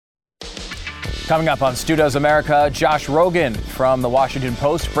Coming up on Stu Does America, Josh Rogin from the Washington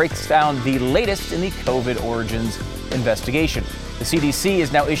Post breaks down the latest in the COVID origins investigation. The CDC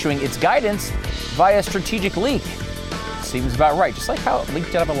is now issuing its guidance via strategic leak. Seems about right, just like how it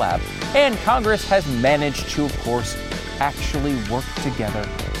leaked out of a lab. And Congress has managed to, of course, actually work together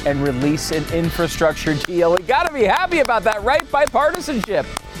and release an infrastructure deal. We got to be happy about that, right? Bipartisanship.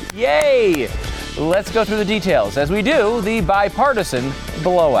 Yay! Let's go through the details as we do the bipartisan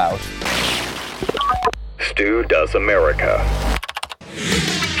blowout. Stu Does America.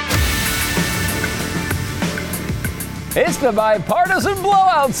 It's the bipartisan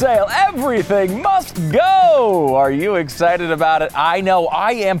blowout sale. Everything must go. Are you excited about it? I know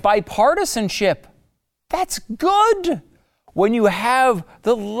I am. Bipartisanship. That's good. When you have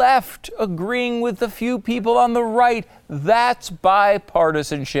the left agreeing with the few people on the right, that's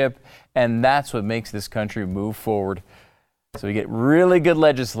bipartisanship. And that's what makes this country move forward. So we get really good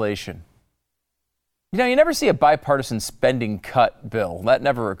legislation. You know, you never see a bipartisan spending cut bill. That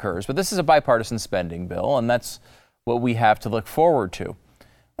never occurs. But this is a bipartisan spending bill, and that's what we have to look forward to.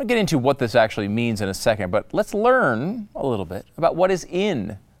 I'll get into what this actually means in a second, but let's learn a little bit about what is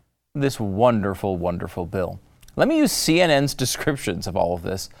in this wonderful, wonderful bill. Let me use CNN's descriptions of all of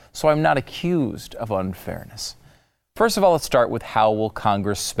this so I'm not accused of unfairness. First of all, let's start with how will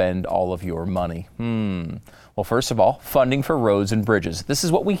Congress spend all of your money? Well, first of all, funding for roads and bridges. This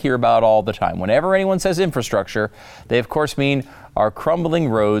is what we hear about all the time. Whenever anyone says infrastructure, they of course mean our crumbling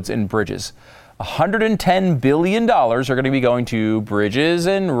roads and bridges. $110 billion are going to be going to bridges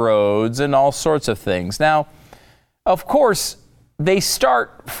and roads and all sorts of things. Now, of course, they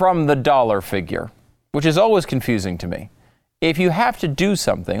start from the dollar figure, which is always confusing to me. If you have to do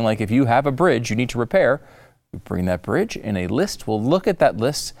something, like if you have a bridge you need to repair, we bring that bridge in a list, we'll look at that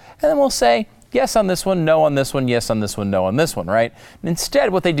list, and then we'll say, yes on this one, no on this one, yes on this one, no on this one, right? And instead,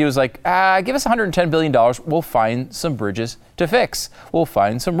 what they do is like, give us $110 billion, we'll find some bridges to fix. We'll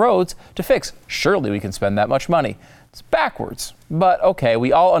find some roads to fix. Surely we can spend that much money. It's backwards, but okay,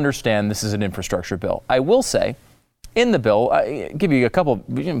 we all understand this is an infrastructure bill. I will say, in the bill, I give you a couple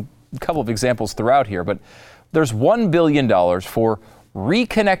of examples throughout here, but there's $1 billion for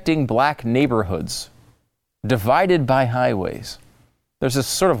reconnecting black neighborhoods divided by highways. There's this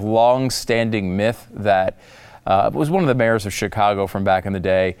sort of long-standing myth that was one of the mayors of Chicago from back in the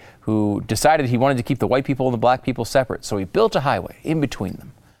day who decided he wanted to keep the white people and the black people separate. So he built a highway in between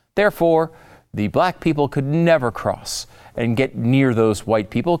them. Therefore, the black people could never cross and get near those white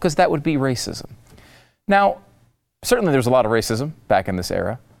people because that would be racism. Now, certainly there's a lot of racism back in this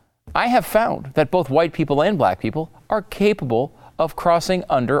era. I have found that both white people and black people are capable of crossing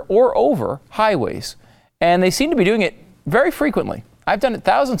under or over highways. And they seem to be doing it very frequently. I've done it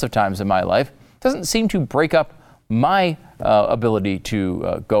thousands of times in my life. It doesn't seem to break up my ability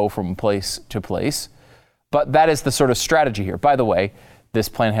to go from place to place. But that is the sort of strategy here. By the way, this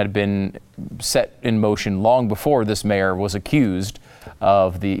plan had been set in motion long before this mayor was accused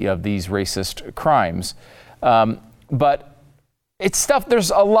of these racist crimes. But it's stuff,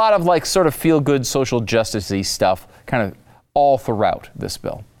 there's a lot of like sort of feel-good social justice-y stuff kind of all throughout this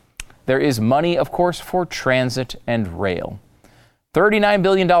bill. There is money, of course, for transit and rail. $39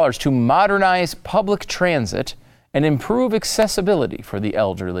 billion to modernize public transit and improve accessibility for the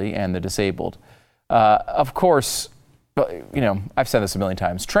elderly and the disabled. Of course, you know, I've said this a million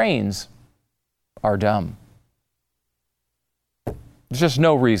times, trains are dumb. There's just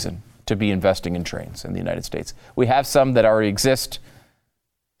no reason to be investing in trains in the United States. We have some that already exist.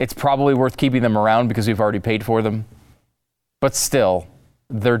 It's probably worth keeping them around because we've already paid for them. But still,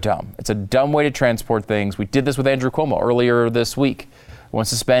 they're dumb. It's a dumb way to transport things. We did this with Andrew Cuomo earlier this week. He wants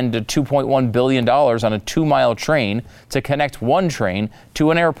to spend $2.1 billion on a 2-mile train to connect one train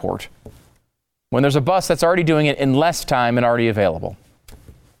to an airport, when there's a bus that's already doing it in less time and already available.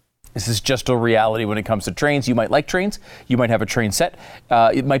 This is just a reality when it comes to trains. You might like trains. You might have a train set.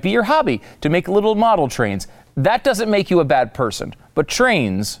 It might be your hobby to make little model trains. That doesn't make you a bad person. But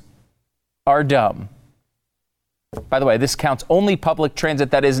trains are dumb. By the way, this counts only public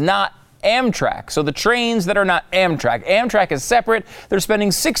transit that is not Amtrak. So the trains that are not Amtrak is separate. They're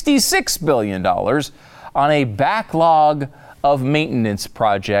spending $66 billion on a backlog of maintenance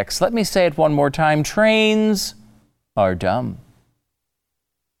projects. Let me say it one more time. Trains are dumb.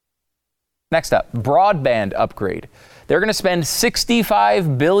 Next up, broadband upgrade. They're going to spend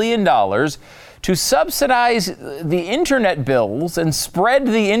 $65 billion to subsidize the internet bills and spread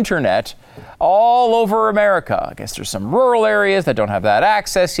the internet all over America. I guess there's some rural areas that don't have that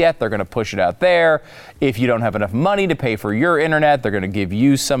access yet. They're going to push it out there. If you don't have enough money to pay for your internet, they're going to give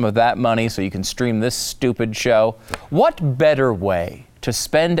you some of that money so you can stream this stupid show. What better way to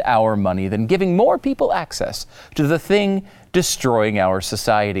spend our money than giving more people access to the thing destroying our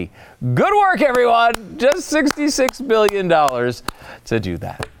society. Good work, everyone. Just $66 billion to do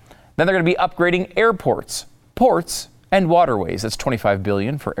that. Then they're going to be upgrading airports, ports, and waterways. That's $25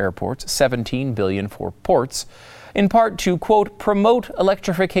 billion for airports, $17 billion for ports, in part to, quote, promote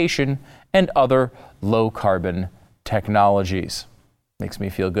electrification and other low-carbon technologies. Makes me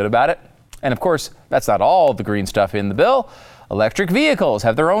feel good about it. And of course, that's not all the green stuff in the bill. Electric vehicles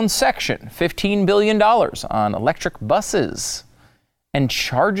have their own section, $15 billion on electric buses and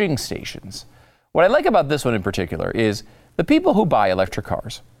charging stations. What I like about this one in particular is the people who buy electric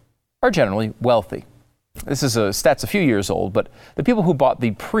cars are generally wealthy. This is a stat's a few years old, but the people who bought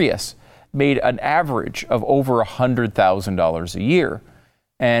the Prius made an average of over $100,000 a year.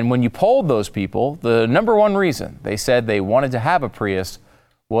 And when you polled those people, the number one reason they said they wanted to have a Prius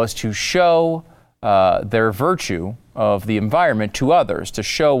was to show their virtue of the environment to others, to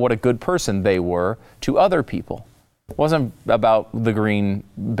show what a good person they were to other people. It wasn't about the green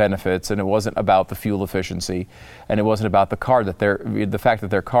benefits, and it wasn't about the fuel efficiency, and it wasn't about the fact that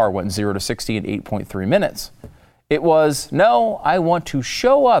their car went 0 to 60 in 8.3 minutes. It was, no, I want to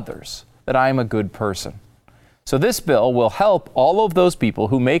show others that I'm a good person. So this bill will help all of those people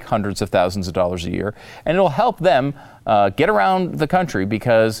who make hundreds of thousands of dollars a year, and it'll help them get around the country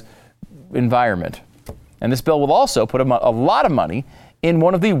because environment. And this bill will also put a lot of money in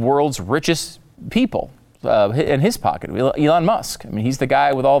one of the world's richest people in his pocket, Elon Musk. I mean, he's the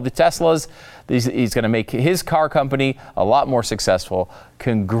guy with all the Teslas. He's going to make his car company a lot more successful.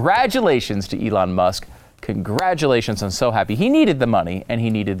 Congratulations to Elon Musk. Congratulations. I'm so happy. He needed the money, and he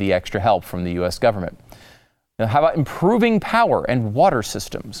needed the extra help from the U.S. government. Now, how about improving power and water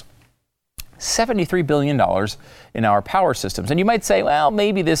systems? $73 billion in our power systems. And you might say, well,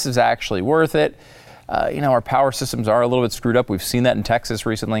 maybe this is actually worth it. Our power systems are a little bit screwed up. We've seen that in Texas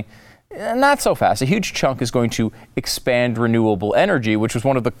recently. Not so fast. A huge chunk is going to expand renewable energy, which was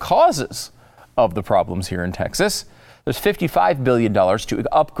one of the causes of the problems here in Texas. There's $55 billion to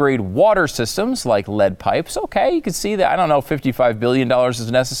upgrade water systems like lead pipes. Okay, you can see that. I don't know if $55 billion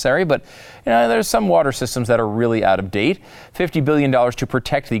is necessary, but there's some water systems that are really out of date. $50 billion to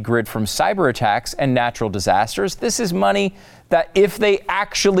protect the grid from cyber attacks and natural disasters. This is money that if they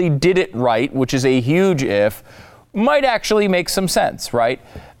actually did it right, which is a huge if, might actually make some sense, right?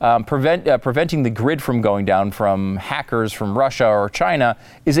 Preventing the grid from going down from hackers from Russia or China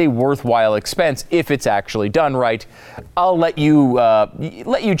is a worthwhile expense if it's actually done right. I'll let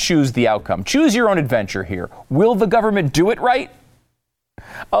you choose the outcome. Choose your own adventure here. Will the government do it right?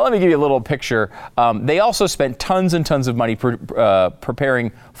 Let me give you a little picture. They also spent tons and tons of money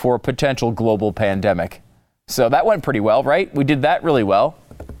preparing for a potential global pandemic. So that went pretty well, right? We did that really well.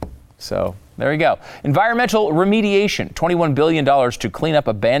 So there you go. Environmental remediation, $21 billion to clean up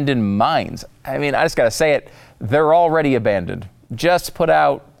abandoned mines. I mean, I just got to say it. They're already abandoned. Just put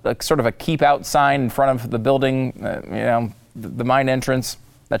out sort of a keep out sign in front of the building, the mine entrance.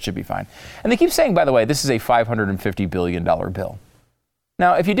 That should be fine. And they keep saying, by the way, this is a $550 billion bill.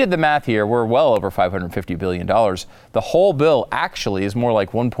 Now, if you did the math here, we're well over $550 billion. The whole bill actually is more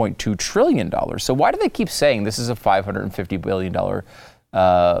like $1.2 trillion. So why do they keep saying this is a $550 billion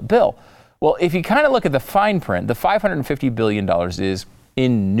bill? Well, if you kind of look at the fine print, the $550 billion is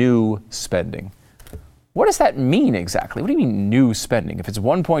in new spending. What does that mean exactly? What do you mean new spending? If it's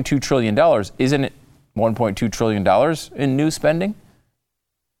 $1.2 trillion, isn't it $1.2 trillion in new spending?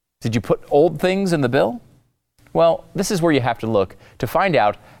 Did you put old things in the bill? Well, this is where you have to look to find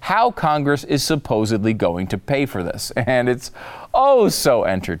out how Congress is supposedly going to pay for this. And it's oh so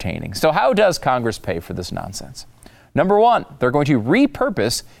entertaining. So how does Congress pay for this nonsense? Number one, they're going to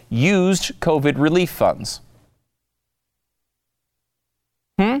repurpose used COVID relief funds.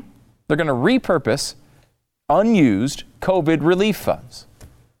 They're going to repurpose unused COVID relief funds.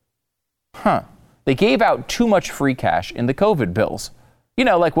 They gave out too much free cash in the COVID bills.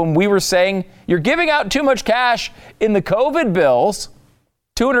 Like when we were saying, you're giving out too much cash in the COVID bills,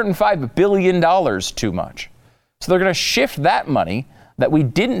 $205 billion too much. So they're going to shift that money that we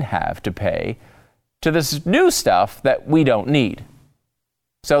didn't have to pay to this new stuff that we don't need.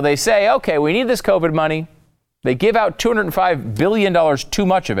 So they say, okay, we need this COVID money. They give out $205 billion too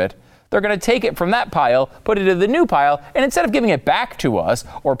much of it. They're going to take it from that pile, put it in the new pile, and instead of giving it back to us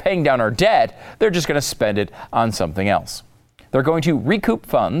or paying down our debt, they're just going to spend it on something else. They're going to recoup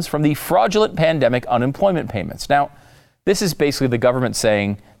funds from the fraudulent pandemic unemployment payments. Now, this is basically the government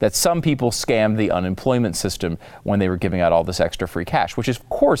saying that some people scammed the unemployment system when they were giving out all this extra free cash, which of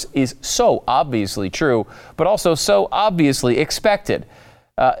course is so obviously true, but also so obviously expected.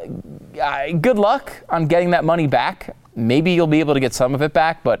 Good luck on getting that money back. maybe you'll be able to get some of it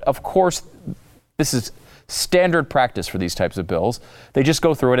back, but of course, this is standard practice for these types of bills. They just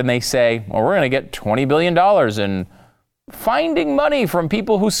go through it and they say, well, we're going to get $20 billion in finding money from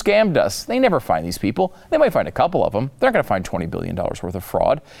people who scammed us. They never find these people. They might find a couple of them. They're not going to find $20 billion worth of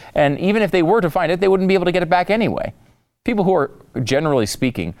fraud. And even if they were to find it, they wouldn't be able to get it back anyway. People who are, generally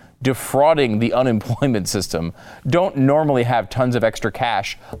speaking, defrauding the unemployment system don't normally have tons of extra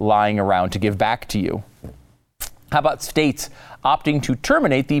cash lying around to give back to you. How about states opting to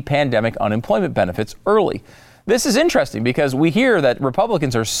terminate the pandemic unemployment benefits early? This is interesting because we hear that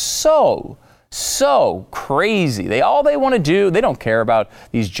Republicans are so crazy. All they want to do, they don't care about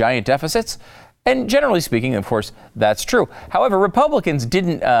these giant deficits. And generally speaking, of course, that's true. However, Republicans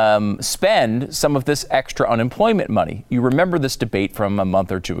didn't spend some of this extra unemployment money. You remember this debate from a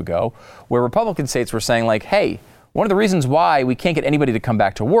month or two ago where Republican states were saying like, hey, one of the reasons why we can't get anybody to come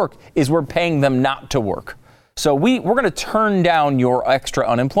back to work is we're paying them not to work. So we're going to turn down your extra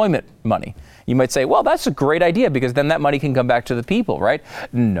unemployment money. You might say, well, that's a great idea because then that money can come back to the people, right?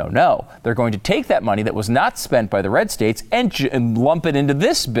 No. They're going to take that money that was not spent by the red states and lump it into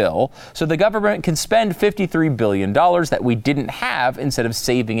this bill so the government can spend $53 billion that we didn't have instead of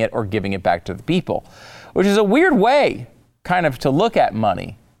saving it or giving it back to the people, which is a weird way kind of to look at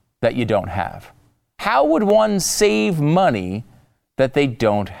money that you don't have. How would one save money that they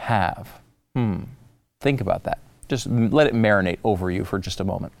don't have? Think about that. Just let it marinate over you for just a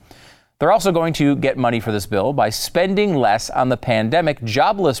moment. They're also going to get money for this bill by spending less on the pandemic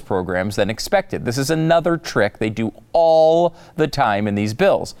jobless programs than expected. This is another trick they do all the time in these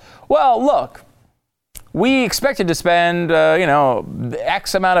bills. Well, look, we expected to spend,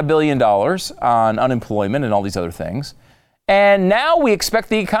 X amount of $1 billion on unemployment and all these other things. And now we expect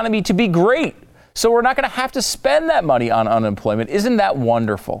the economy to be great. So we're not going to have to spend that money on unemployment. Isn't that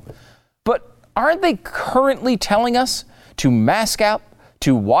wonderful? But aren't they currently telling us to mask up,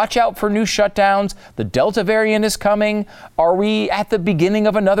 to watch out for new shutdowns? The Delta variant is coming. Are we at the beginning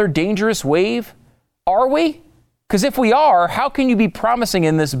of another dangerous wave? Are we? Because if we are, how can you be promising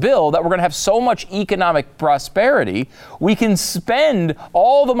in this bill that we're going to have so much economic prosperity, we can spend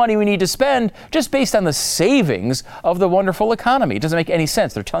all the money we need to spend just based on the savings of the wonderful economy? It doesn't make any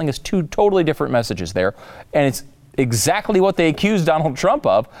sense. They're telling us two totally different messages there, and it's exactly what they accused Donald Trump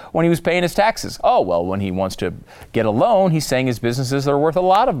of when he was paying his taxes. Oh, well, when he wants to get a loan, he's saying his businesses are worth a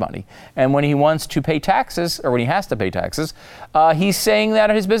lot of money. And when he wants to pay taxes, or when he has to pay taxes, he's saying that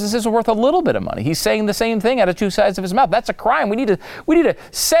his businesses are worth a little bit of money. He's saying the same thing out of two sides of his mouth. That's a crime. We need to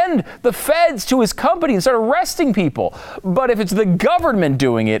send the feds to his company and start arresting people. But if it's the government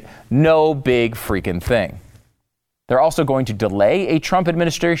doing it, no big freaking thing. They're also going to delay a Trump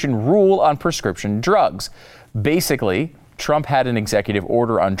administration rule on prescription drugs. Basically, Trump had an executive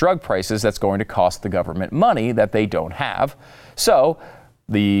order on drug prices that's going to cost the government money that they don't have. So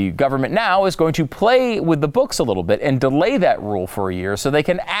the government now is going to play with the books a little bit and delay that rule for a year so they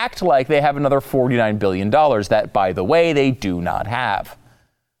can act like they have another $49 billion that, by the way, they do not have.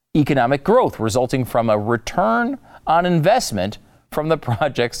 Economic growth resulting from a return on investment from the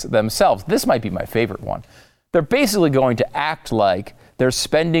projects themselves. This might be my favorite one. They're basically going to act like their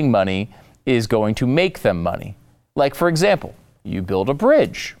spending money is going to make them money. Like, for example, you build a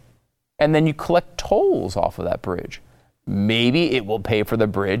bridge and then you collect tolls off of that bridge. Maybe it will pay for the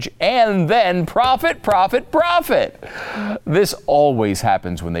bridge and then profit. This always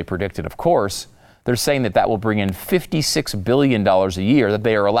happens when they predict it, of course. They're saying that will bring in $56 billion a year that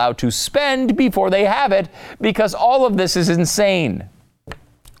they are allowed to spend before they have it, because all of this is insane.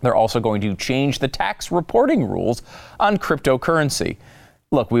 They're also going to change the tax reporting rules on cryptocurrency.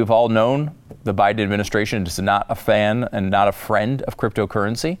 Look, we've all known the Biden administration is not a fan and not a friend of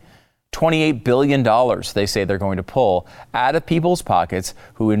cryptocurrency. $28 billion they say they're going to pull out of people's pockets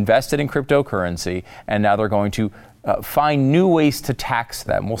who invested in cryptocurrency, and now they're going to find new ways to tax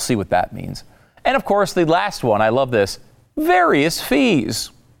them. We'll see what that means. And of course, the last one, I love this, various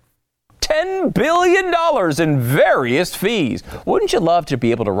fees. $10 billion in various fees. Wouldn't you love to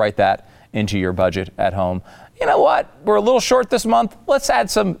be able to write that into your budget at home? You know what? We're a little short this month. Let's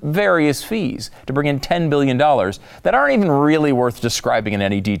add some various fees to bring in $10 billion that aren't even really worth describing in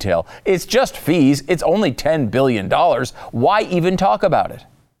any detail. It's just fees. It's only $10 billion. Why even talk about it?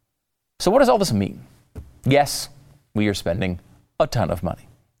 So what does all this mean? Yes, we are spending a ton of money.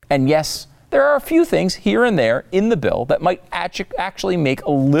 And yes, there are a few things here and there in the bill that might actually make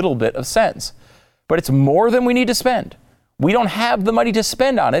a little bit of sense. But it's more than we need to spend. We don't have the money to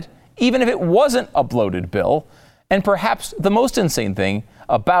spend on it, even if it wasn't a bloated bill. And perhaps the most insane thing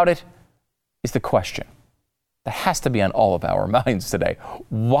about it is the question that has to be on all of our minds today.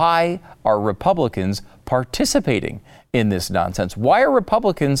 Why are Republicans participating in this nonsense? Why are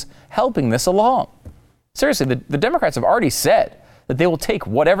Republicans helping this along? Seriously, the Democrats have already said that they will take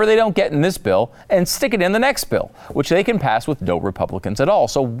whatever they don't get in this bill and stick it in the next bill, which they can pass with no Republicans at all.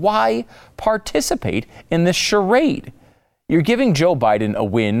 So why participate in this charade? You're giving Joe Biden a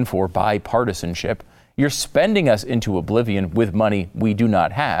win for bipartisanship. You're spending us into oblivion with money we do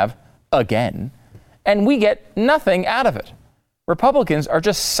not have, again, and we get nothing out of it. Republicans are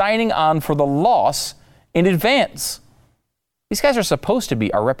just signing on for the loss in advance. These guys are supposed to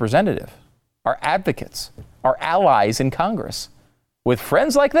be our representative, our advocates, our allies in Congress. With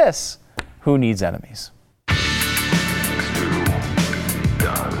friends like this, who needs enemies?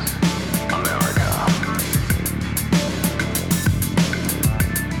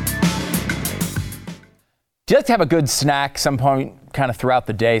 Do you like to have a good snack some point kind of throughout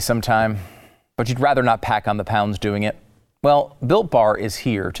the day sometime, but you'd rather not pack on the pounds doing it? Well, Built Bar is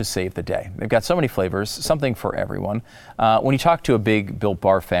here to save the day. They've got so many flavors, something for everyone. When you talk to a big Built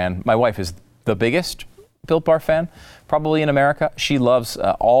Bar fan, my wife is the biggest Built Bar fan, probably in America. She loves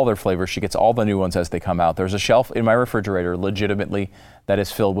all their flavors. She gets all the new ones as they come out. There's a shelf in my refrigerator, legitimately, that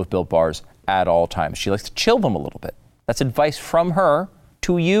is filled with Built Bars at all times. She likes to chill them a little bit. That's advice from her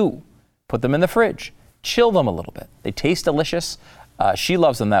to you. Put them in the fridge. Chill them a little bit. They taste delicious. She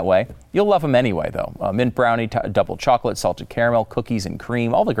loves them that way. You'll love them anyway, though. Mint brownie, double chocolate, salted caramel, cookies and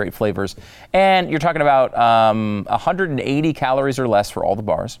cream, all the great flavors. And you're talking about 180 calories or less for all the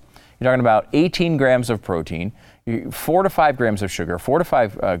bars. You're talking about 18 grams of protein, 4 to 5 grams of sugar, 4 to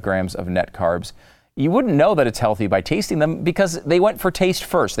 5 grams of net carbs. You wouldn't know that it's healthy by tasting them because they went for taste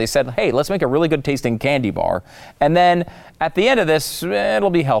first. They said, hey, let's make a really good tasting candy bar. And then at the end of this,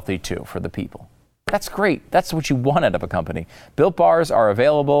 it'll be healthy too for the people. That's great. That's what you want out of a company. Built Bars are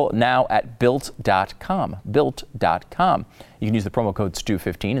available now at Built.com. Built.com. You can use the promo code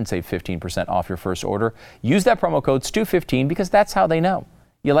STU15 and save 15% off your first order. Use that promo code STU15 because that's how they know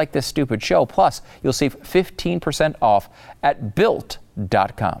you like this stupid show. Plus, you'll save 15% off at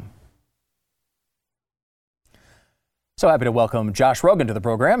Built.com. So happy to welcome Josh Rogin to the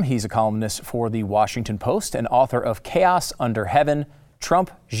program. He's a columnist for the Washington Post and author of Chaos Under Heaven,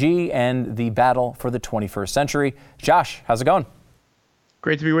 Trump, Xi, and the Battle for the 21st Century. Josh, how's it going?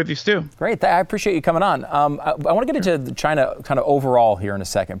 Great to be with you, Stu. Great. I appreciate you coming on. I want to get into China kind of overall here in a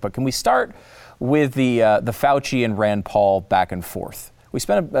second, but can we start with the Fauci and Rand Paul back and forth? We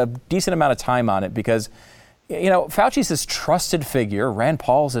spent a decent amount of time on it because, you know, Fauci's this trusted figure. Rand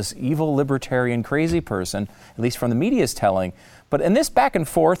Paul's this evil, libertarian, crazy person, at least from the media's telling. But in this back and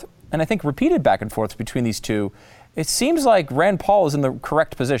forth, and I think repeated back and forth between these two, it seems like Rand Paul is in the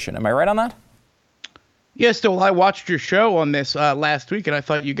correct position. Am I right on that? Yes, Still, I watched your show on this last week, and I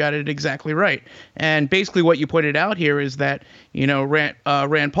thought you got it exactly right. And basically what you pointed out here is that, you know,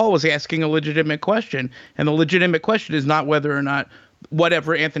 Rand Paul was asking a legitimate question. And the legitimate question is not whether or not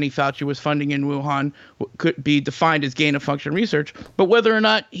whatever Anthony Fauci was funding in Wuhan could be defined as gain-of-function research, but whether or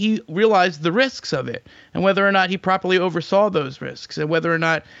not he realized the risks of it, and whether or not he properly oversaw those risks, and whether or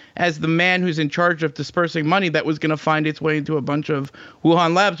not, as the man who's in charge of dispersing money that was going to find its way into a bunch of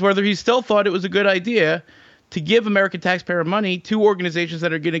Wuhan labs, whether he still thought it was a good idea to give American taxpayer money to organizations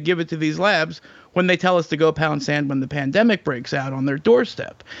that are going to give it to these labs when they tell us to go pound sand when the pandemic breaks out on their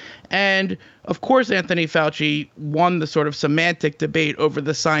doorstep. And of course, Anthony Fauci won the sort of semantic debate over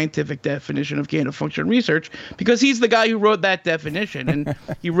the scientific definition of gain-of-function research because he's the guy who wrote that definition. And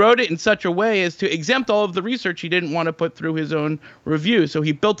he wrote it in such a way as to exempt all of the research he didn't want to put through his own review. So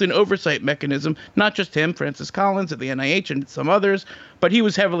he built an oversight mechanism, not just him, Francis Collins at the NIH and some others, but he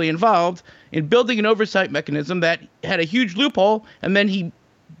was heavily involved in building an oversight mechanism that had a huge loophole, and then he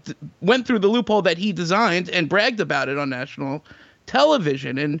went through the loophole that he designed and bragged about it on national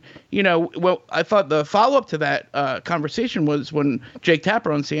television. And, you know, well, I thought the follow-up to that conversation was when Jake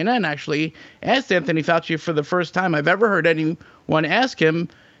Tapper on CNN actually asked Anthony Fauci for the first time I've ever heard anyone ask him,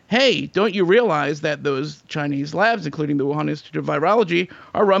 hey, don't you realize that those Chinese labs, including the Wuhan Institute of Virology,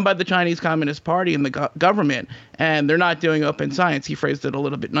 are run by the Chinese Communist Party and the government, and they're not doing open science? He phrased it a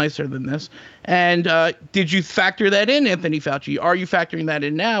little bit nicer than this. And did you factor that in, Anthony Fauci? Are you factoring that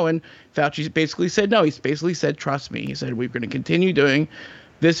in now? And Fauci basically said no. He basically said, trust me. He said, we're going to continue doing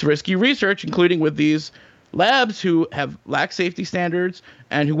this risky research, including with these labs who have lax safety standards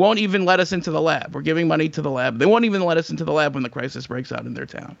and who won't even let us into the lab. We're giving money to the lab. They won't even let us into the lab when the crisis breaks out in their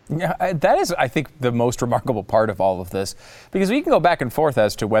town. Yeah, that is, I think, the most remarkable part of all of this, because we can go back and forth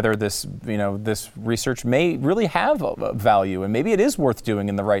as to whether this, you know, this research may really have a value, and maybe it is worth doing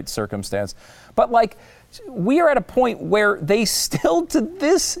in the right circumstance. But like, we are at a point where they still to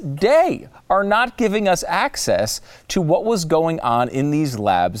this day are not giving us access to what was going on in these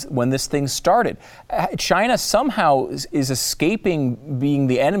labs when this thing started. China somehow is escaping being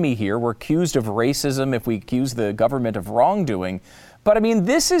the enemy here. We're accused of racism if we accuse the government of wrongdoing. But I mean,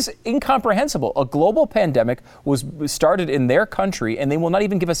 this is incomprehensible. A global pandemic was started in their country, and they will not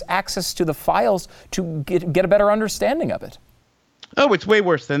even give us access to the files to get a better understanding of it. Oh, it's way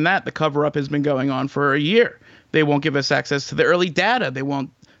worse than that. The cover-up has been going on for a year. They won't give us access to the early data. They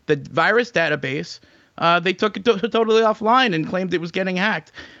won't. The virus database, they took it totally offline and claimed it was getting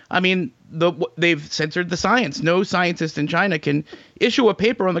hacked. I mean, they've censored the science. No scientist in China can issue a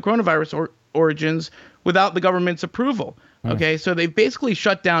paper on the coronavirus origins without the government's approval. Okay, so they've basically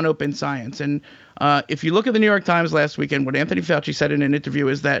shut down open science. And if you look at the New York Times last weekend, what Anthony Fauci said in an interview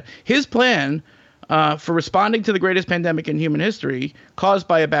is that his plan for responding to the greatest pandemic in human history caused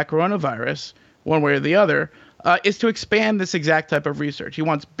by a bat coronavirus, one way or the other, is to expand this exact type of research. He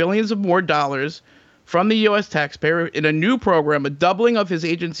wants billions of more dollars from the U.S. taxpayer in a new program, a doubling of his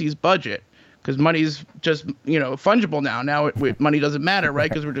agency's budget, because money's just, fungible now. Now money doesn't matter, right?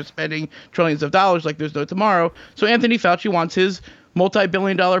 Because we're just spending trillions of dollars like there's no tomorrow. So Anthony Fauci wants his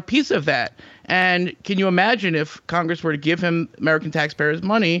multi-billion-dollar piece of that. And can you imagine if Congress were to give him American taxpayers'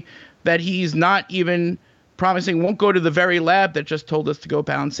 money that he's not even promising won't go to the very lab that just told us to go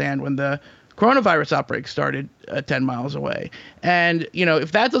pound sand when the coronavirus outbreak started 10 miles away. And,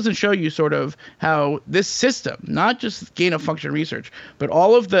 if that doesn't show you sort of how this system, not just gain-of-function research, but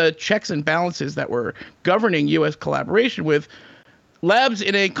all of the checks and balances that were governing U.S. collaboration with labs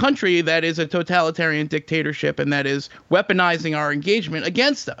in a country that is a totalitarian dictatorship and that is weaponizing our engagement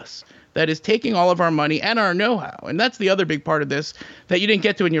against us, that is taking all of our money and our know-how. And that's the other big part of this that you didn't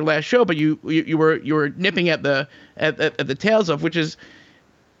get to in your last show, but you were nipping at the tails of, which is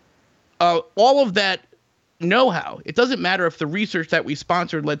all of that know-how. It doesn't matter if the research that we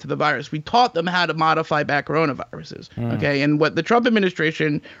sponsored led to the virus. We taught them how to modify back coronaviruses. Okay, and what the Trump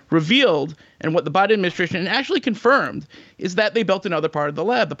administration revealed and what the Biden administration actually confirmed is that they built another part of the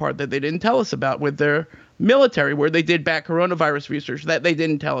lab, the part that they didn't tell us about with their military, where they did back coronavirus research that they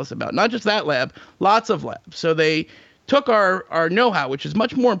didn't tell us about. Not just that lab, lots of labs. So they took our know-how, which is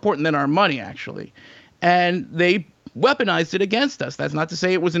much more important than our money, actually, and they weaponized it against us. That's not to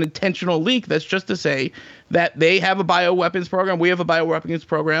say it was an intentional leak. That's just to say that they have a bioweapons program, we have a bioweapons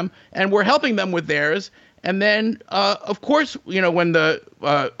program, and we're helping them with theirs. And then, of course, when the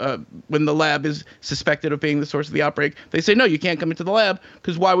lab is suspected of being the source of the outbreak, they say, no, you can't come into the lab,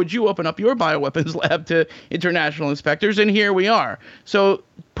 because why would you open up your bioweapons lab to international inspectors? And here we are. So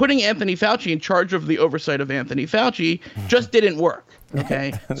putting Anthony Fauci in charge of the oversight of Anthony Fauci just didn't work.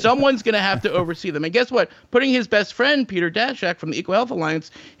 Okay, someone's going to have to oversee them. And guess what? Putting his best friend, Peter Daszak from the EcoHealth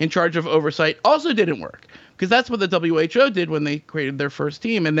Alliance, in charge of oversight also didn't work, because that's what the WHO did when they created their first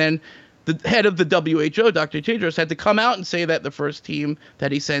team. And then the head of the WHO, Dr. Tedros, had to come out and say that the first team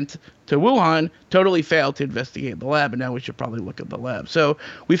that he sent to Wuhan totally failed to investigate the lab, and now we should probably look at the lab. So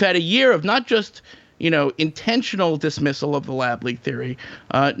we've had a year of not just intentional dismissal of the lab leak theory,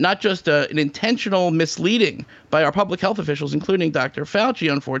 not just an intentional misleading by our public health officials, including Dr.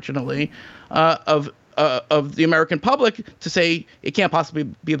 Fauci, unfortunately, of the American public to say it can't possibly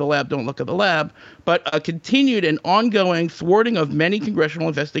be the lab, don't look at the lab, but a continued and ongoing thwarting of many congressional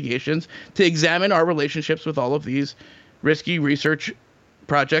investigations to examine our relationships with all of these risky research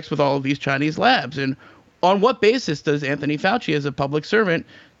projects with all of these Chinese labs. And on what basis does Anthony Fauci, as a public servant,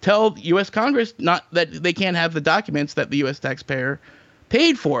 tell U.S. Congress not that they can't have the documents that the U.S. taxpayer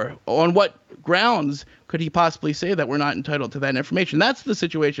paid for? On what grounds could he possibly say that we're not entitled to that information? That's the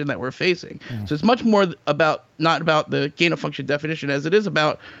situation that we're facing. So it's much more about not about the gain of function definition as it is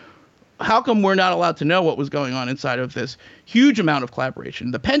about how come we're not allowed to know what was going on inside of this huge amount of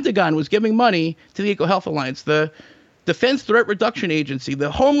collaboration. The Pentagon was giving money to the EcoHealth Alliance, the Defense Threat Reduction Agency,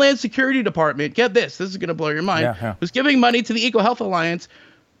 the Homeland Security Department, get this is going to blow your mind, was giving money to the EcoHealth Alliance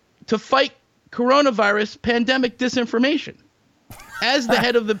to fight coronavirus pandemic disinformation. As the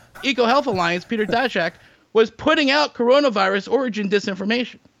head of the EcoHealth Alliance, Peter Daszak was putting out coronavirus origin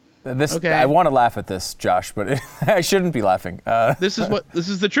disinformation. I want to laugh at this, Josh, but I shouldn't be laughing. This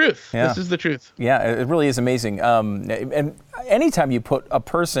is the truth. Yeah. This is the truth. Yeah, it really is amazing. And anytime you put a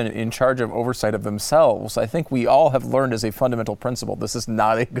person in charge of oversight of themselves, I think we all have learned as a fundamental principle, this is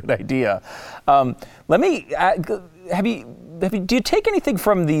not a good idea. do you take anything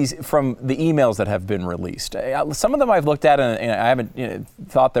from the emails that have been released? Some of them I've looked at and I haven't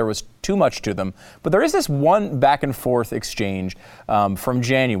thought there was too much to them, but there is this one back and forth exchange from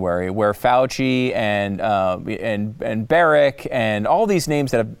January where Fauci and Barrick and all these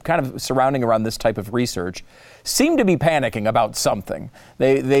names that have kind of surrounding around this type of research seem to be panicking about something.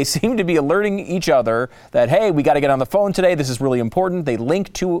 They seem to be alerting each other that, hey, we got to get on the phone today. This is really important. They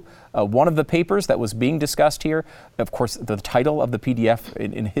link to one of the papers that was being discussed here. Of course, the title of the PDF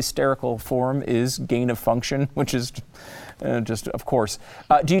in hysterical form is Gain of Function, which is just, of course.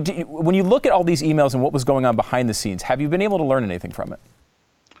 When you look at all these emails and what was going on behind the scenes, have you been able to learn anything from it?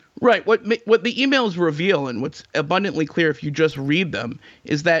 Right. What the emails reveal, and what's abundantly clear if you just read them,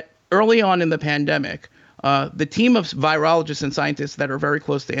 is that early on in the pandemic, the team of virologists and scientists that are very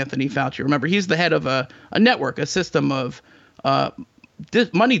close to Anthony Fauci, remember, he's the head of a network, a system of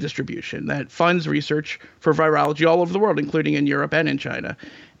money distribution that funds research for virology all over the world, including in Europe and in China.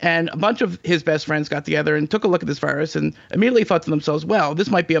 And a bunch of his best friends got together and took a look at this virus and immediately thought to themselves, well,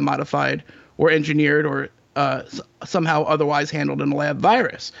 this might be a modified or engineered or somehow otherwise handled in a lab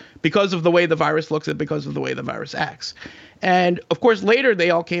virus because of the way the virus looks and because of the way the virus acts. And of course, later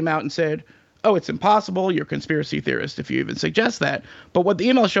they all came out and said, oh, it's impossible. You're a conspiracy theorist if you even suggest that. But what the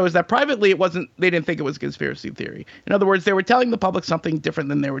email shows is that privately they didn't think it was a conspiracy theory. In other words, they were telling the public something different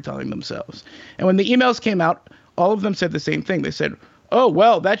than they were telling themselves. And when the emails came out, all of them said the same thing. They said, oh,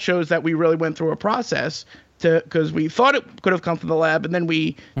 well, that shows that we really went through a process because we thought it could have come from the lab, and then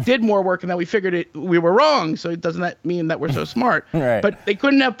we did more work, and then we figured we were wrong. So doesn't that mean that we're so smart? Right. But they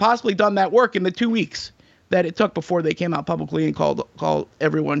couldn't have possibly done that work in the 2 weeks that it took before they came out publicly and called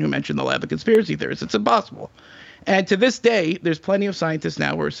everyone who mentioned the lab a conspiracy theorist. It's impossible. And to this day, there's plenty of scientists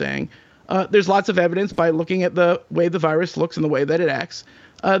now who are saying there's lots of evidence by looking at the way the virus looks and the way that it acts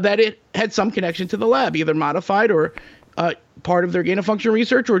that it had some connection to the lab, either modified or part of their gain of function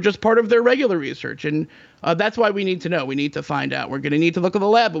research or just part of their regular research. And that's why we need to know. We need to find out. We're going to need to look at the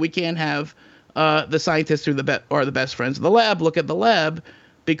lab, but we can't have the scientists who are the best friends of the lab look at the lab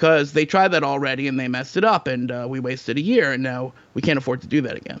because they tried that already and they messed it up and we wasted a year and now we can't afford to do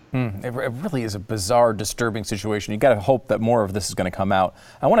that again. It really is a bizarre, disturbing situation. You got to hope that more of this is going to come out.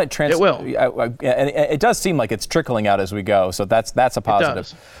 I want to It will. And it does seem like it's trickling out as we go, so that's a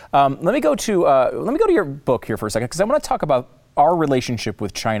positive. Let me go to your book here for a second because I want to talk about our relationship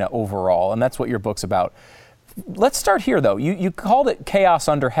with China overall, and that's what your book's about. Let's start here, though. You called it Chaos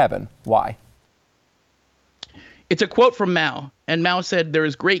Under Heaven. Why? It's a quote from Mao, and Mao said, there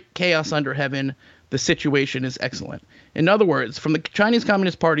is great chaos under heaven. The situation is excellent. In other words, from the Chinese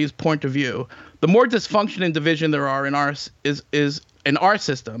Communist Party's point of view, the more dysfunction and division there are in our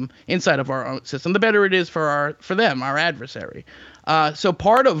system, inside of our own system, the better it is for them, our adversary. So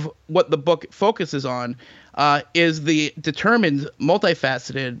part of what the book focuses on is the determined,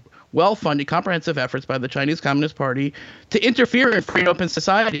 multifaceted, well-funded, comprehensive efforts by the Chinese Communist Party to interfere in free and open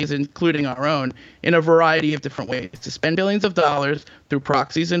societies, including our own, in a variety of different ways, to spend billions of dollars through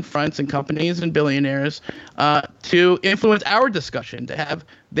proxies and fronts and companies and billionaires to influence our discussion, to have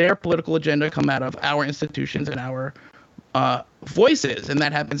their political agenda come out of our institutions and our voices. And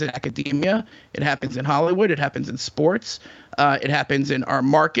that happens in academia, it happens in Hollywood, it happens in sports, it happens in our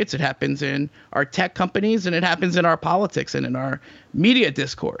markets, it happens in our tech companies, and it happens in our politics and in our media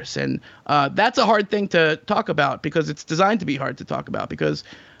discourse. And that's a hard thing to talk about because it's designed to be hard to talk about because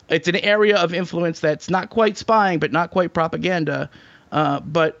it's an area of influence that's not quite spying, but not quite propaganda,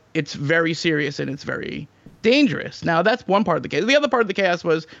 but it's very serious and it's very dangerous. Now, that's one part of the chaos. The other part of the chaos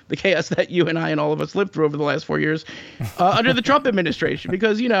was the chaos that you and I and all of us lived through over the last 4 years under the Trump administration.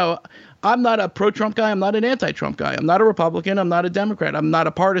 Because, I'm not a pro-Trump guy. I'm not an anti-Trump guy. I'm not a Republican. I'm not a Democrat. I'm not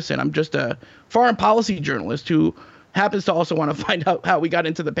a partisan. I'm just a foreign policy journalist who happens to also want to find out how we got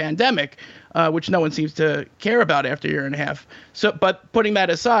into the pandemic, which no one seems to care about after a year and a half. So, but putting that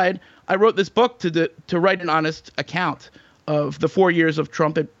aside, I wrote this book to write an honest account of the 4 years of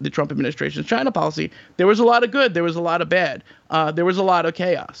the Trump administration's China policy. There was a lot of good. There was a lot of bad. There was a lot of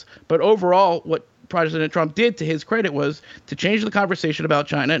chaos. But overall, what President Trump did, to his credit, was to change the conversation about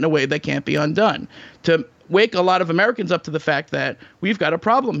China in a way that can't be undone, to wake a lot of Americans up to the fact that we've got a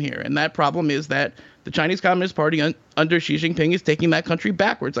problem here. And that problem is that the Chinese Communist Party under Xi Jinping is taking that country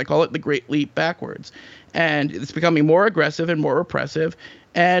backwards. I call it the Great Leap backwards. And it's becoming more aggressive and more repressive.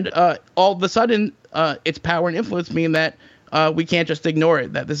 And all of a sudden, its power and influence mean that we can't just ignore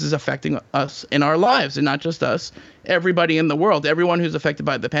it, that this is affecting us in our lives, and not just us, everybody in the world. Everyone who's affected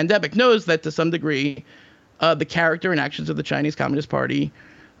by the pandemic knows that to some degree, the character and actions of the Chinese Communist Party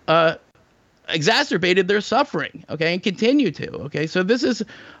exacerbated their suffering, okay, and continue to, okay? So this is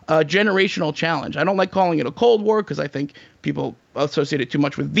a generational challenge. I don't like calling it a Cold War because I think people associate it too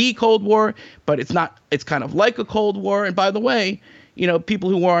much with the Cold War, but it's not. It's kind of like a Cold War. And by the way, people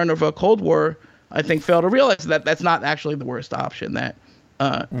who warn of a Cold War, I think, fail to realize that that's not actually the worst option, that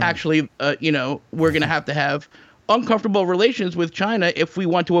actually, we're going to have uncomfortable relations with China if we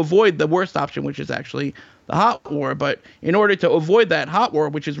want to avoid the worst option, which is actually the hot war. But in order to avoid that hot war,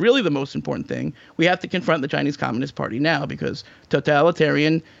 which is really the most important thing, we have to confront the Chinese Communist Party now, because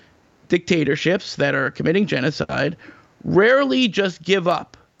totalitarian dictatorships that are committing genocide rarely just give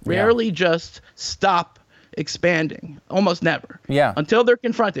up, rarely just stop expanding, almost never. Yeah. Until they're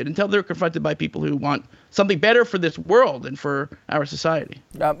confronted by people who want something better for this world and for our society.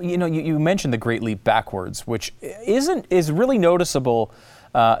 You mentioned the Great Leap Backwards, which is really noticeable,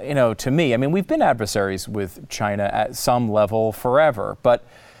 to me. I mean, we've been adversaries with China at some level forever, but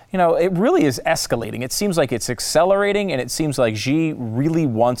it really is escalating. It seems like it's accelerating, and it seems like Xi really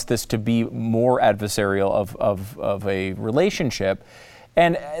wants this to be more adversarial of a relationship.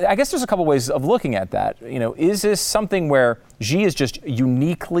 And I guess there's a couple ways of looking at that. Is this something where Xi is just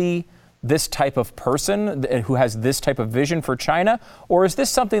uniquely this type of person who has this type of vision for China? Or is this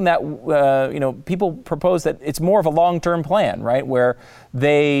something that, people propose that it's more of a long-term plan, right? Where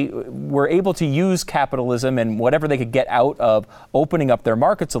they were able to use capitalism and whatever they could get out of opening up their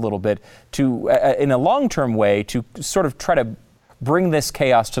markets a little bit to, in a long-term way, to sort of try to bring this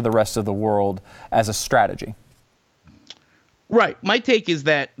chaos to the rest of the world as a strategy. Right. My take is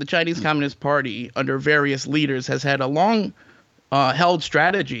that the Chinese Communist Party, under various leaders, has had a long held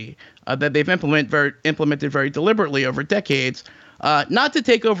strategy that they've implemented very deliberately over decades, not to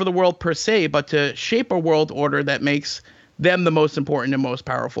take over the world per se, but to shape a world order that makes them the most important and most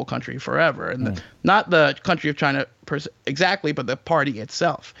powerful country forever. And not the country of China exactly, but the party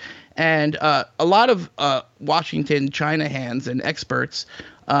itself. And a lot of Washington China hands and experts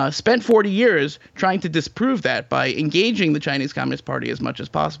spent 40 years trying to disprove that by engaging the Chinese Communist Party as much as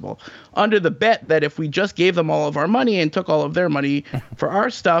possible, under the bet that if we just gave them all of our money and took all of their money for our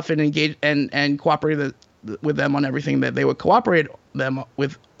stuff and engaged and cooperated with them on everything that they would cooperate them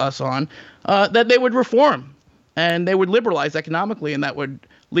with us on, that they would reform and they would liberalize economically, and that would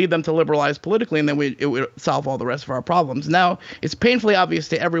lead them to liberalize politically, and then it would solve all the rest of our problems. Now, it's painfully obvious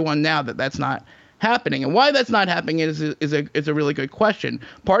to everyone now that that's not happening. And why that's not happening is a really good question.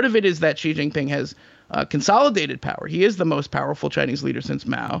 Part of it is that Xi Jinping has consolidated power. He is the most powerful Chinese leader since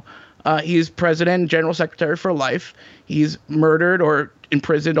Mao. He's president and general secretary for life. He's murdered or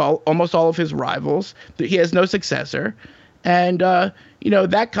imprisoned almost all of his rivals. He has no successor. And,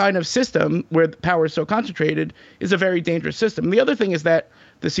 that kind of system where the power is so concentrated is a very dangerous system. And the other thing is that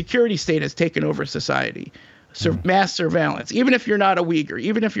the security state has taken over society. Mass surveillance, even if you're not a Uyghur,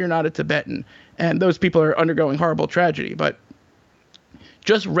 even if you're not a Tibetan, and those people are undergoing horrible tragedy, but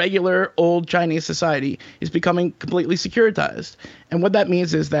just regular old Chinese society is becoming completely securitized. And what that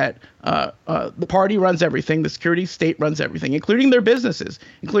means is that the party runs everything, the security state runs everything, including their businesses,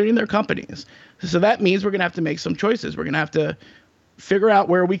 including their companies. So that means we're going to have to make some choices. We're going to have to figure out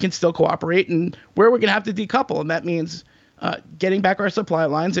where we can still cooperate and where we're going to have to decouple. And that means getting back our supply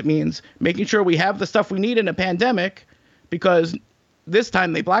lines. It means making sure we have the stuff we need in a pandemic, because this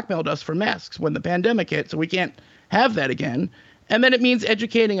time they blackmailed us for masks when the pandemic hit, so we can't have that again. And then it means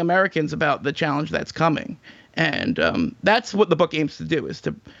educating Americans about the challenge that's coming. And that's what the book aims to do, is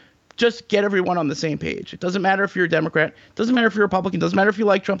to just get everyone on the same page. It doesn't matter if you're a Democrat, it doesn't matter if you're a Republican, it doesn't matter if you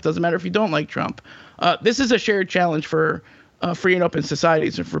like Trump, it doesn't matter if you don't like Trump. This is a shared challenge for free and open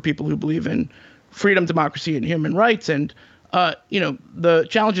societies and for people who believe in freedom, democracy, and human rights. And the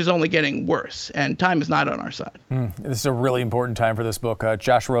challenge is only getting worse, and time is not on our side. This is a really important time for this book.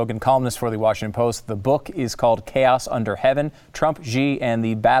 Josh Rogin, columnist for the Washington Post. The book is called Chaos Under Heaven: Trump, Xi, and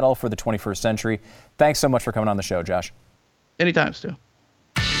the Battle for the 21st Century. Thanks so much for coming on the show, Josh. Anytime, Stu.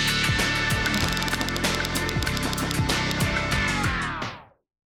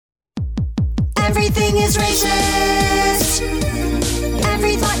 Everything is racist.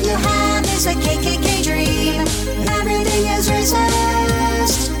 Every thought you have is a KKK dream. Everything is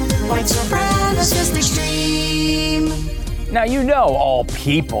racist. White supremacist extreme. Now, all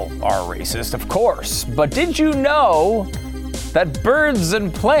people are racist, of course, but did you know that birds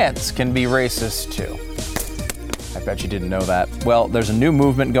and plants can be racist too? I bet you didn't know that. Well, there's a new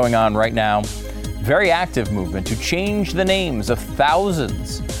movement going on right now, very active movement, to change the names of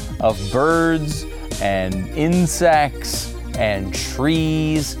thousands of birds and insects and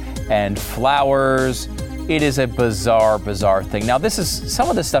trees and flowers. It is a bizarre thing. Now, some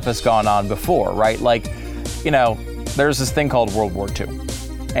of this stuff has gone on before, right? Like, there's this thing called World War II.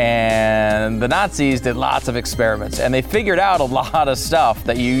 And the Nazis did lots of experiments, and they figured out a lot of stuff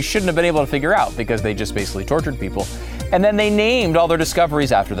that you shouldn't have been able to figure out because they just basically tortured people. And then they named all their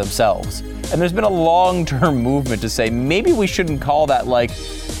discoveries after themselves. And there's been a long-term movement to say maybe we shouldn't call that like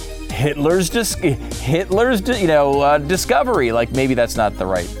Hitler's discovery. Like maybe that's not the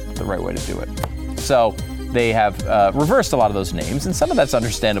right way to do it. So they have reversed a lot of those names, and some of that's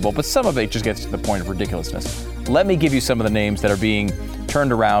understandable, but some of it just gets to the point of ridiculousness. Let me give you some of the names that are being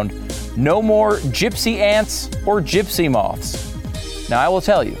turned around. No more gypsy ants or gypsy moths. Now, I will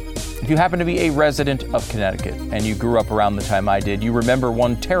tell you, if you happen to be a resident of Connecticut and you grew up around the time I did, you remember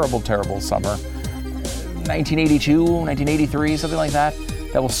one terrible, terrible summer, 1982, 1983, something like that,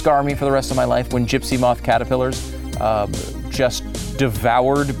 that will scar me for the rest of my life, when gypsy moth caterpillars just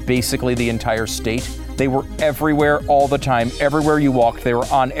devoured basically the entire state. They were everywhere all the time. Everywhere you walked, they were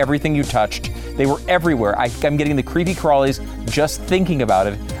on everything you touched. They were everywhere. I'm getting the creepy crawlies just thinking about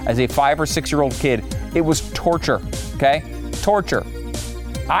it. As a 5 or 6 year old kid, it was torture, okay? Torture.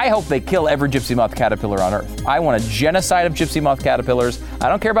 I hope they kill every gypsy moth caterpillar on Earth. I want a genocide of gypsy moth caterpillars. I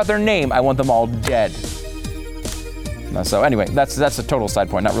don't care about their name. I want them all dead. So anyway, that's a total side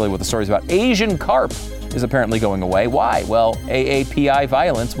point, not really what the story's about. Asian carp is apparently going away. Why? Well, AAPI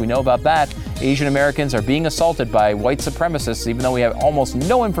violence, we know about that. Asian Americans are being assaulted by white supremacists, even though we have almost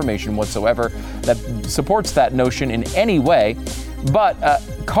no information whatsoever that supports that notion in any way. But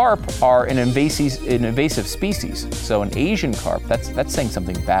carp are an invasive species. So an Asian carp, that's saying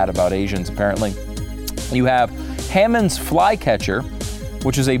something bad about Asians, apparently. You have Hammond's flycatcher,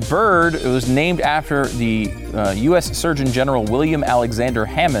 which is a bird. It was named after the U.S. Surgeon General William Alexander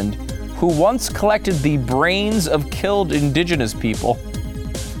Hammond, who once collected the brains of killed indigenous people.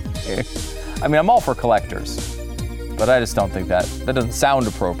 I mean, I'm all for collectors, but I just don't think that doesn't sound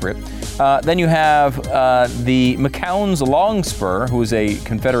appropriate. Then you have the McCown's longspur, who is a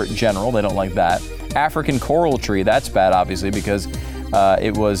Confederate general. They don't like that. African coral tree. That's bad, obviously, because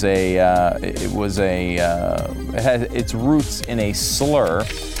it had its roots in a slur.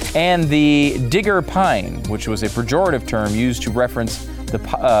 And the digger pine, which was a pejorative term used to reference the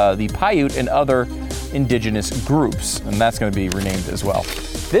Paiute and other indigenous groups, and that's going to be renamed as well.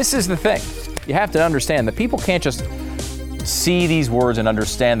 This is the thing. You have to understand that people can't just see these words and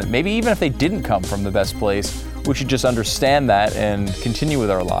understand that maybe even if they didn't come from the best place, we should just understand that and continue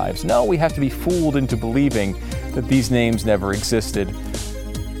with our lives. No, we have to be fooled into believing that these names never existed.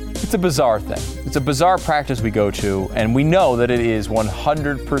 It's a bizarre thing. It's a bizarre practice we go to, and we know that it is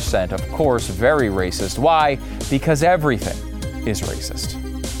 100%, of course, very racist. Why? Because everything is racist.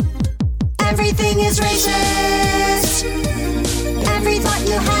 Everything is racist. Every thought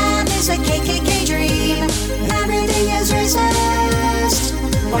you have is a KKK dream. Everything is racist.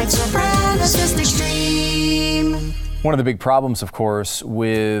 White supremacist extreme. One of the big problems, of course,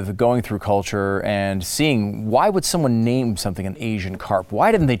 with going through culture and seeing why would someone name something an Asian carp?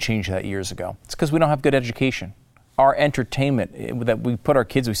 Why didn't they change that years ago? It's because we don't have good education. Our entertainment that we sit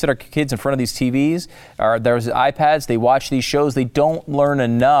our kids in front of these TVs, there's iPads, they watch these shows, they don't learn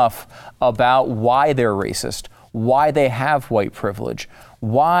enough about why they're racist, why they have white privilege,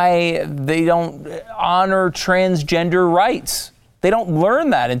 why they don't honor transgender rights. They don't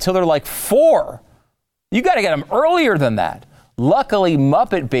learn that until they're like 4. You got to get them earlier than that. Luckily,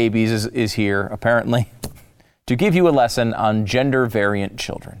 Muppet Babies is here, apparently, to give you a lesson on gender variant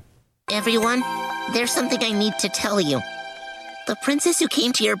children. Everyone, there's something I need to tell you. The princess who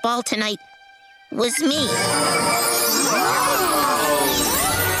came to your ball tonight was me.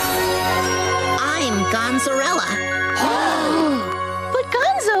 I'm Gonzarella. But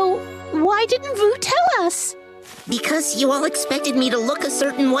Gonzo, why didn't Vu tell us? Because you all expected me to look a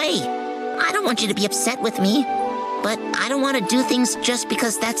certain way. I don't want you to be upset with me, but I don't want to do things just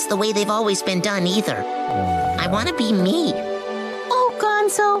because that's the way they've always been done either. I want to be me. Oh,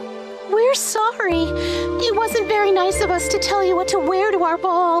 Gonzo, we're sorry. It wasn't very nice of us to tell you what to wear to our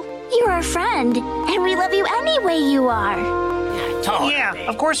ball. You're our friend, and we love you any way you are. Yeah,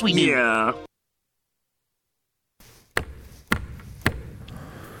 of course we do. Yeah.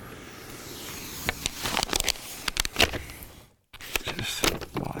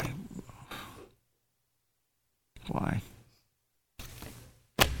 Why?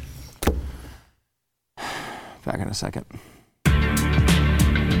 Back in a second.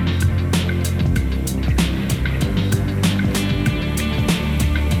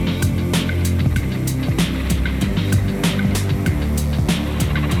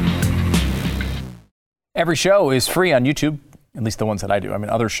 Every show is free on YouTube. At least the ones that I do. I mean,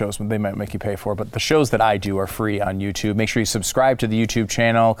 other shows, they might make you pay for, but the shows that I do are free on YouTube. Make sure you subscribe to the YouTube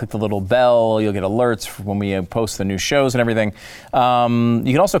channel, click the little bell. You'll get alerts when we post the new shows and everything.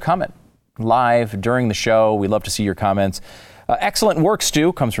 You can also comment live during the show. We love to see your comments. Excellent work,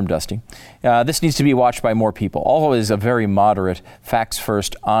 Stu, comes from Dusty. This needs to be watched by more people. Always a very moderate,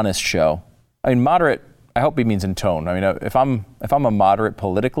 facts-first, honest show. I mean, moderate, I hope he means in tone. I mean, if I'm a moderate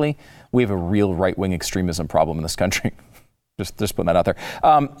politically, we have a real right-wing extremism problem in this country. Just putting that out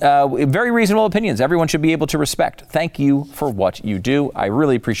there. Very reasonable opinions. Everyone should be able to respect. Thank you for what you do. I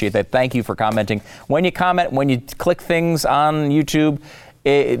really appreciate that. Thank you for commenting. When you comment, when you click things on YouTube,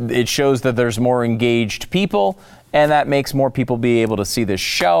 it shows that there's more engaged people, and that makes more people be able to see this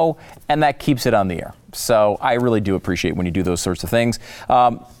show, and that keeps it on the air. So I really do appreciate when you do those sorts of things.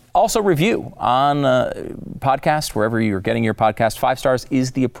 Also review on podcast, wherever you're getting your podcast. 5 stars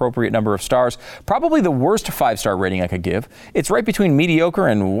is the appropriate number of stars. Probably the worst 5-star rating I could give. It's right between mediocre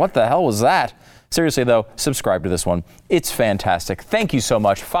and what the hell was that? Seriously, though, subscribe to this one. It's fantastic. Thank you so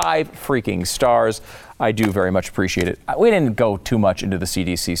much. 5 freaking stars. I do very much appreciate it. We didn't go too much into the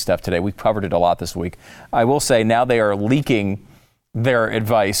CDC stuff today. We covered it a lot this week. I will say now they are leaking their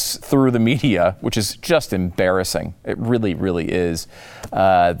advice through the media, which is just embarrassing. It really, really is.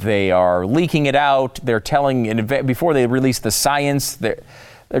 They are leaking it out. They're telling before they release the science. They're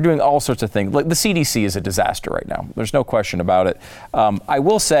doing all sorts of things. Like the CDC is a disaster right now. There's no question about it. I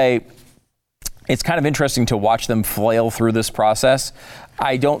will say it's kind of interesting to watch them flail through this process.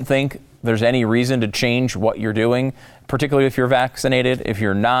 I don't think there's any reason to change what you're doing, particularly if you're vaccinated. If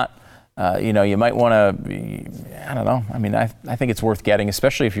you're not, you might want to, I don't know. I mean, I think it's worth getting,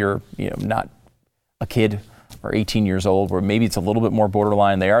 especially if you're, not a kid or 18 years old, where maybe it's a little bit more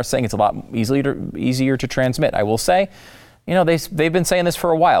borderline. They are saying it's a lot easier to transmit. I will say, they've been saying this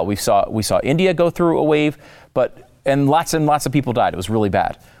for a while. We saw India go through a wave, and lots of people died. It was really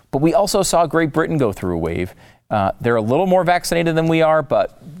bad. But we also saw Great Britain go through a wave. They're a little more vaccinated than we are,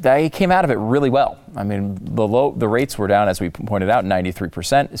 but they came out of it really well. I mean, the rates were down, as we pointed out,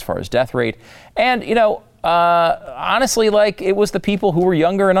 93% as far as death rate. And, honestly, it was the people who were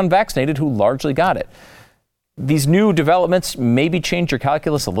younger and unvaccinated who largely got it. These new developments maybe change your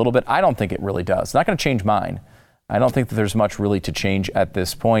calculus a little bit. I don't think it really does. It's not going to change mine. I don't think that there's much really to change at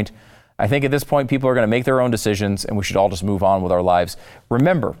this point. I think at this point, people are going to make their own decisions, and we should all just move on with our lives.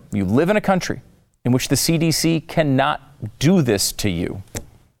 Remember, you live in a country in which the CDC cannot do this to you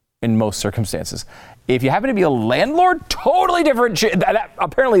in most circumstances. If you happen to be a landlord, totally different.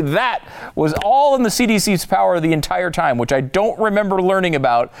 Apparently that was all in the CDC's power the entire time, which I don't remember learning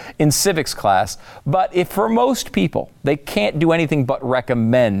about in civics class. But if for most people, they can't do anything but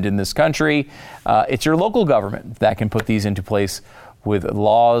recommend in this country, it's your local government that can put these into place with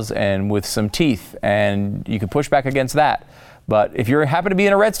laws and with some teeth, and you can push back against that. But if you happen to be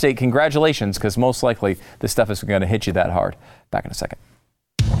in a red state, congratulations, because most likely this stuff is going to hit you that hard. Back in a second.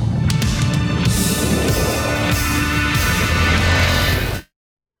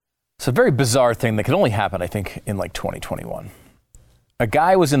 It's a very bizarre thing that could only happen, I think, in 2021. A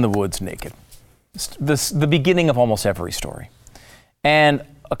guy was in the woods naked. The beginning of almost every story. And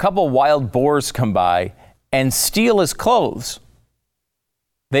a couple wild boars come by and steal his clothes.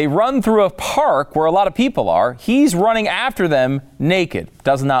 They run through a park where a lot of people are. He's running after them naked.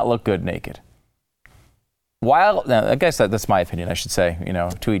 Does not look good naked. Now, I guess that's my opinion, I should say,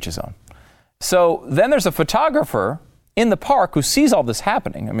 to each his own. So then there's a photographer in the park who sees all this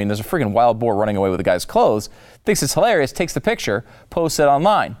happening. I mean, there's a freaking wild boar running away with a guy's clothes, thinks it's hilarious, takes the picture, posts it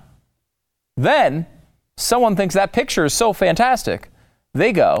online. Then someone thinks that picture is so fantastic.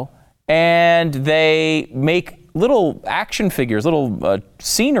 They go and they make little action figures, little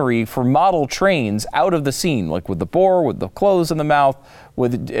scenery for model trains out of the scene, like with the boar, with the clothes in the mouth,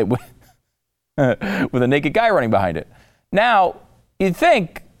 with a naked guy running behind it. Now, you'd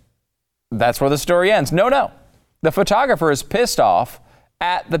think that's where the story ends. No. The photographer is pissed off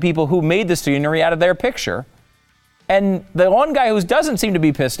at the people who made the scenery out of their picture. And the one guy who doesn't seem to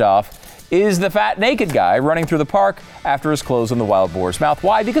be pissed off is the fat naked guy running through the park after his clothes in the wild boar's mouth.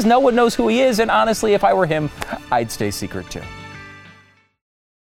 Why? Because no one knows who he is, and honestly, if I were him, I'd stay secret too.